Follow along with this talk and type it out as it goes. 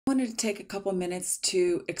wanted to take a couple minutes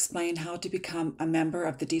to explain how to become a member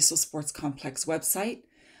of the Diesel Sports Complex website,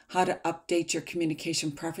 how to update your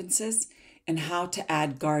communication preferences, and how to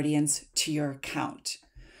add guardians to your account.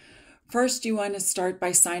 First, you want to start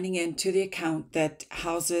by signing in to the account that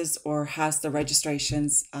houses or has the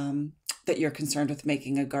registrations that you're concerned with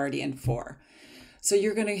making a guardian for. So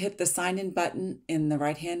you're going to hit the sign in button in the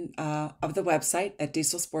right hand of the website at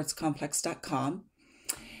dieselsportscomplex.com.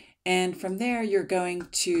 And from there, you're going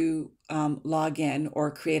to log in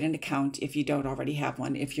or create an account if you don't already have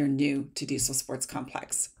one, if you're new to Diesel Sports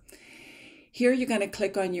Complex. Here, you're going to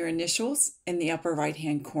click on your initials in the upper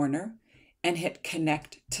right-hand corner and hit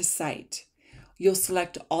Connect to Site. You'll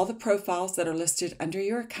select all the profiles that are listed under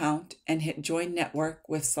your account and hit Join Network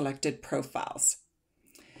with selected profiles.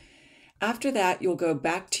 After that, you'll go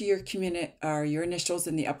back to your initials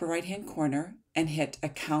in the upper right-hand corner and hit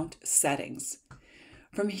Account Settings.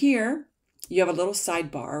 From here, you have a little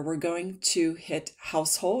sidebar. We're going to hit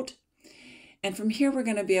Household. And from here, we're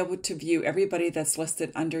going to be able to view everybody that's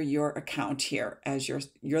listed under your account here as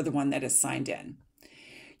you're the one that is signed in.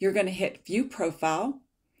 You're going to hit View Profile,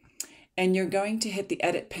 and you're going to hit the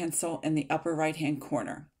Edit pencil in the upper right-hand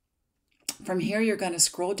corner. From here, you're going to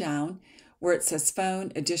scroll down where it says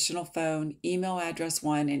Phone, Additional Phone, Email Address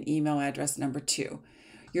 1, and Email Address number 2.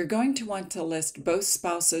 You're going to want to list both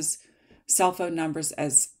spouses' cell phone numbers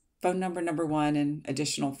as phone number 1 and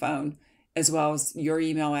additional phone, as well as your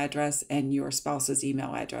email address and your spouse's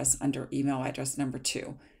email address under email address number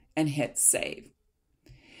 2, and hit Save.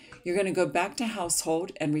 You're going to go back to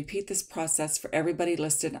Household and repeat this process for everybody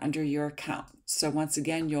listed under your account. So once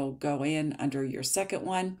again, you'll go in under your second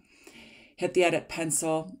one, hit the Edit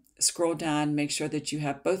pencil, scroll down, make sure that you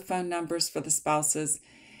have both phone numbers for the spouses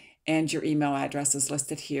and your email address is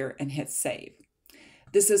listed here, and hit Save.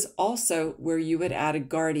 This is also where you would add a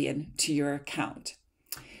guardian to your account.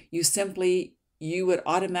 You would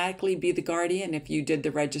automatically be the guardian if you did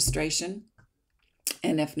the registration.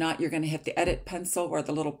 And if not, you're going to hit the Edit pencil or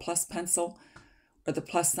the little plus pencil or the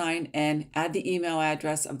plus sign and add the email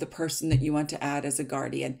address of the person that you want to add as a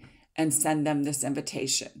guardian and send them this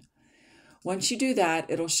invitation. Once you do that,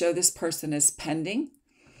 it'll show this person as pending,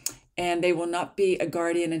 and they will not be a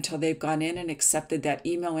guardian until they've gone in and accepted that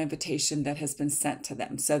email invitation that has been sent to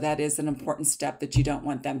them. So that is an important step that you don't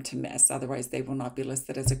want them to miss. Otherwise, they will not be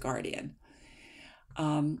listed as a guardian.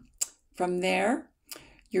 From there,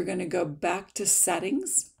 you're going to go back to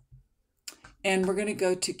Settings, and we're going to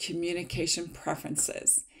go to Communication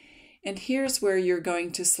Preferences. And here's where you're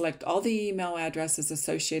going to select all the email addresses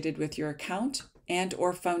associated with your account and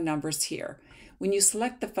or phone numbers here. When you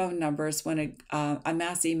select the phone numbers, when a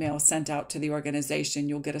mass email is sent out to the organization,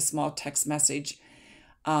 you'll get a small text message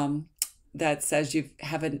that says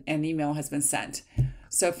an email has been sent.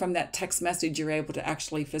 So from that text message, you're able to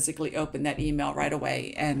actually physically open that email right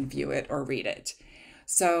away and view it or read it.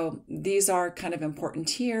 So these are kind of important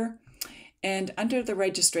here. And under the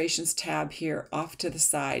Registrations tab here off to the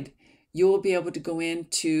side, you will be able to go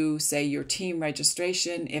into, say, your team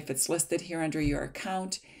registration. If it's listed here under your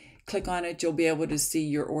account, click on it. You'll be able to see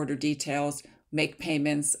your order details, make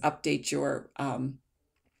payments, update your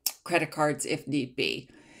credit cards if need be.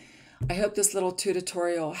 I hope this little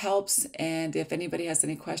tutorial helps. And if anybody has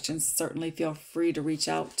any questions, certainly feel free to reach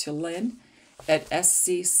out to Lynn at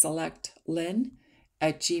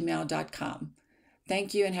scselectlynn@gmail.com.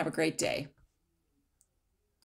 Thank you and have a great day.